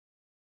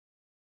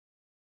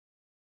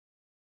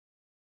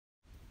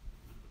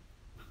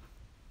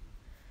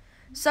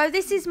So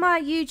this is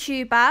my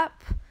YouTube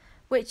app,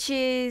 which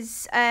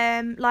is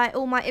like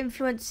all my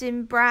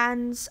influencing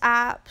brands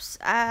apps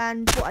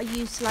and what I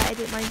use to like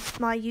edit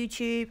my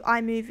YouTube,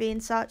 iMovie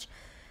and such.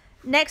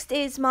 Next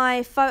is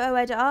my photo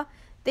editor.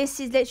 This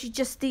is literally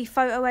just the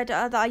photo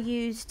editor that I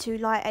use to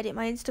like edit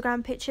my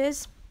Instagram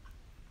pictures.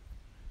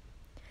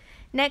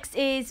 Next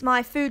is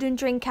my food and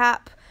drink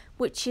app,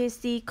 which is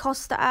the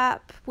Costa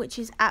app, which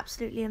is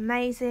absolutely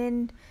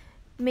amazing.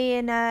 Me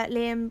and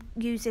Liam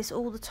use this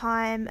all the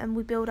time and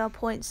we build our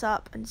points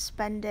up and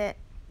spend it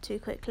too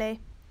quickly.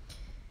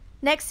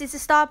 Next is the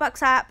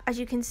Starbucks app. As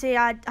you can see,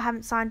 I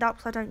haven't signed up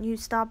because I don't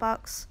use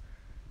Starbucks.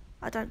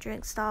 I don't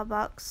drink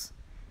Starbucks.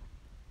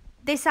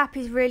 This app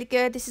is really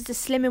good. This is the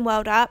Slimming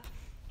World app.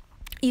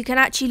 You can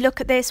actually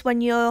look at this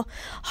when you're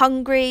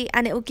hungry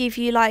and it will give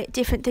you like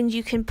different things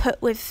you can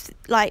put with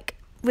like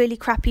really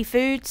crappy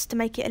foods to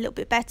make it a little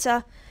bit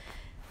better.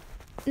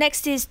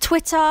 Next is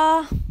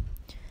Twitter.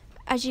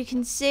 As you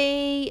can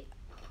see,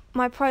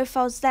 my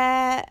profile's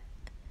there.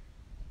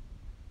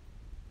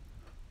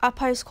 I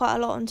post quite a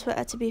lot on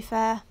Twitter, to be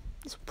fair.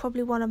 It's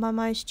probably one of my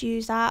most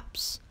used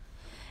apps.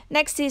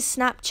 Next is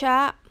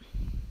Snapchat.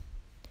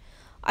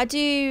 I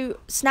do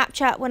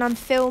Snapchat when I'm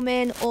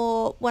filming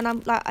or when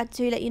I'm like, I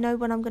do let you know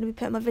when I'm going to be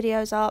putting my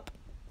videos up.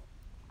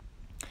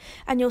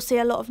 And you'll see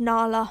a lot of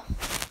Nala.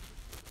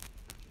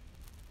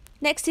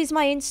 Next is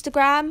my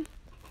Instagram.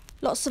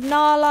 Lots of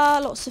Nala,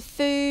 lots of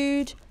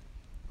food,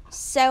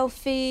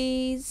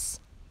 selfies.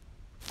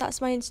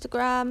 That's my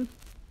Instagram.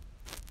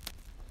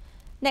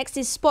 Next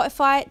is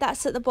Spotify.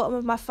 That's at the bottom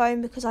of my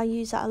phone because I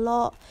use that a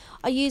lot.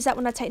 I use that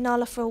when I take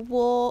Nala for a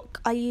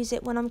walk. I use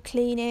it when I'm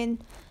cleaning.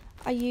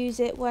 I use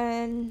it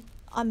when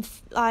I'm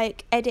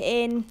like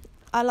editing.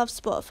 I love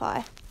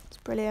Spotify. It's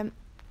brilliant.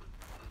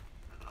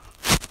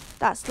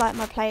 That's like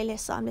my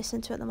playlist that I'm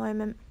listening to at the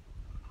moment.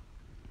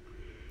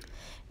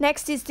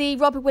 Next is the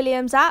Robbie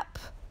Williams app.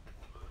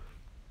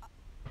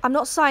 I'm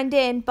not signed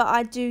in, but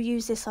I do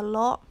use this a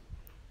lot.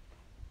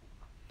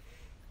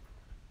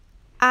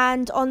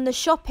 And on the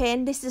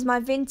shopping, this is my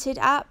Vinted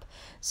app.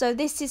 So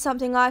this is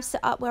something I've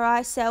set up where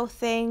I sell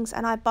things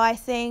and I buy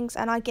things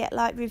and I get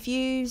like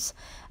reviews.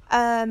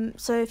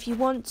 So if you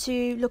want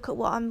to look at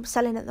what I'm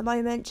selling at the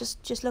moment,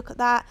 just look at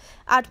that.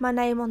 Add my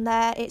name on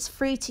there. It's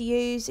free to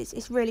use.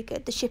 It's really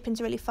good. The shipping's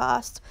really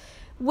fast.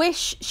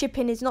 Wish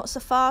shipping is not so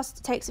fast.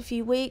 It takes a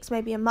few weeks,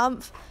 maybe a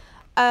month.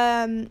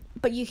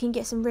 But you can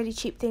get some really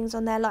cheap things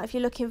on there. Like if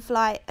you're looking for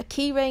like a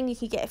key ring, you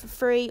can get it for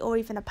free or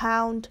even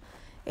 £1.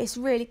 It's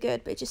really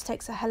good, but it just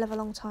takes a hell of a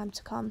long time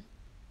to come.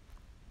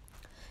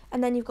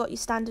 And then you've got your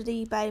standard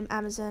eBay and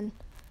Amazon.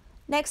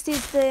 Next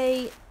is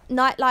the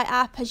Nightlight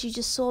app, as you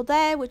just saw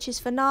there, which is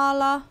for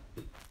Nala.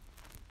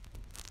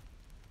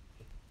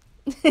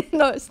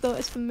 No, it's not.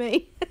 It's for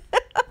me.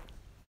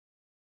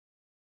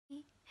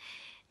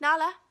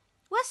 Nala,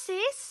 what's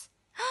this?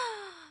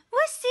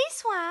 What's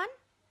this one?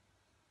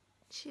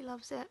 She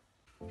loves it.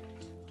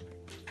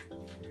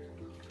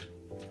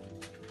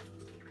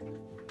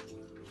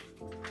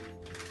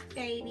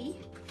 Baby.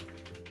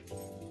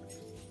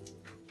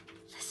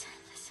 Listen.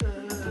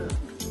 Look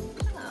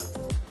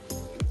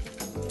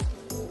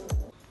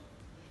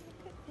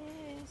at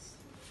this.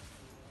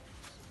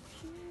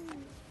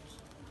 Cute.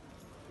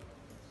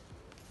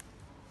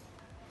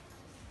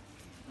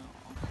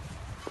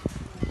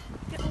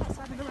 Get on that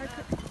side of the road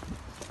quick.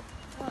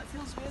 Oh, it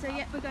feels weird. So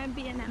yeah, we're going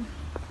B&M.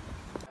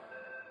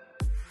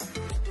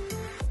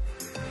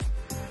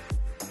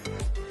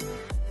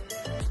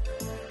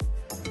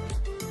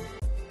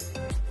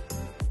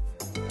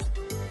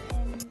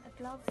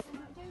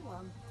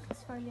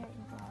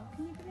 Exfoliating glove.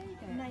 Can you believe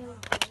it? Nail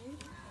glue.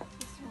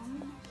 This one.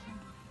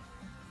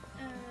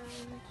 And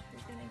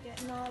we're going to get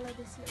Nala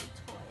this little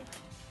toy.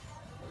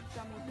 Little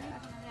gummy bear.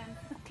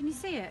 Can you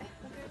see it?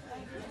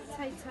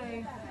 Potato.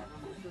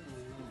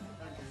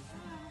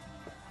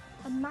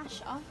 A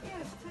masher.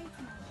 Yeah,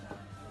 potato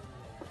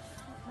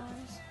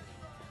masher.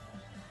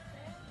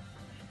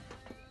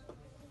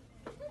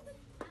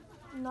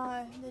 No,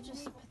 they're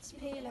just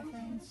peeler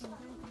things.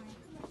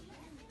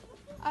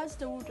 As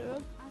do.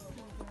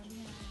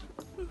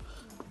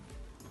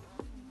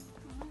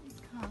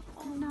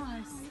 Oh,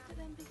 nice. Look at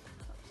them big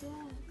cups. Yeah,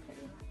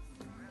 pretty.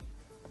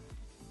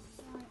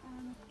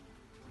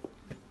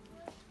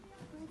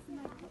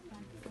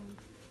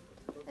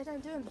 They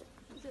don't do them.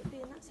 Because it would be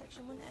in that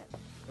section, wouldn't it?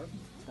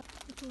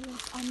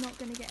 I'm not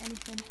going to get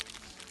anything.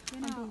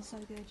 I'm being so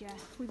good, yeah.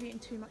 We've eaten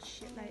too much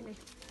shit lately.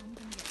 I'm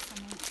going to get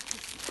some.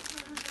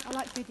 I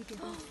like Biddy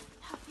Gibbons.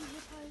 Happy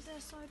hippos, they're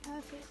so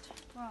perfect.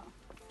 What?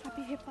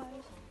 Happy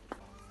hippos.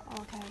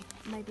 Oh, okay,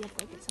 maybe I've got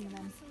to get some of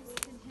them.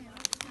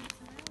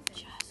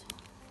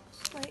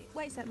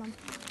 Wait a sec, Mum.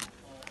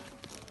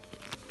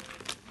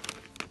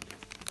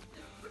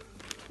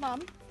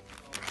 Mum,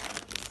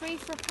 3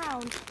 for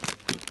 £1.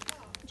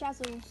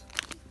 Jazzles.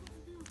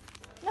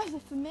 No, they're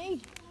for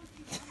me.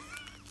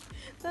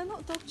 They're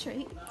not dog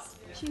treats.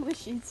 She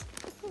wishes.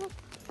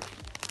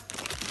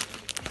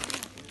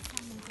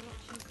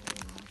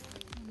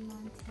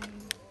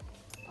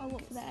 Oh,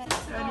 what for the eggs?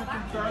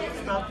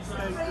 Anything start to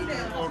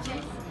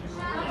stay.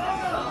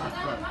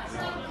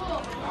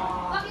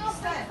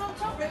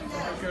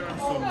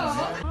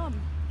 Mum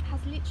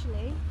has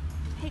literally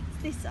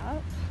picked this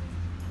up.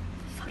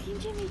 Fucking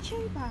Jimmy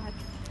Choo bag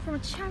from a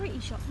charity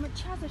shop, from a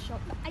Chazza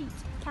shop for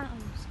 £8.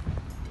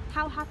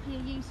 How happy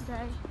are you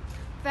today?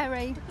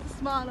 Very.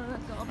 Smile on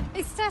that gob.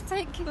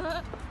 Ecstatic.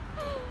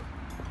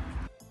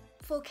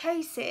 For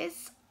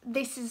cases,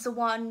 this is the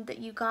one that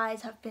you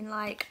guys have been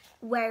like,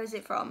 where is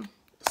it from?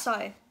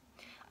 So,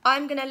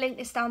 I'm going to link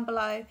this down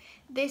below.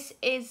 This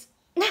is...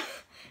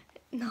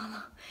 no.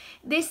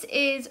 This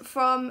is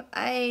from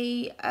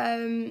a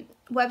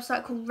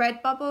website called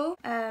Redbubble.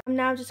 I'm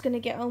now just going to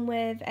get on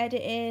with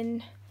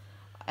editing.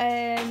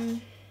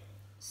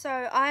 So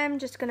I am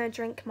just going to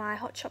drink my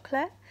hot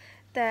chocolate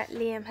that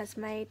Liam has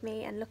made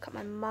me, and look at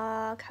my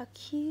mug. How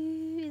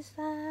cute is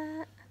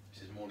that?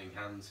 This is Morning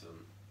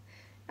Handsome.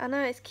 I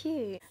know, it's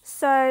cute.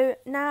 So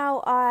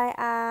now I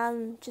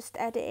am just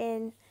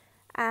editing,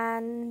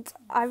 and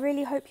I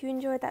really hope you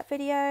enjoyed that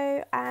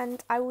video,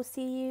 and I will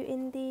see you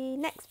in the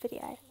next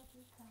video.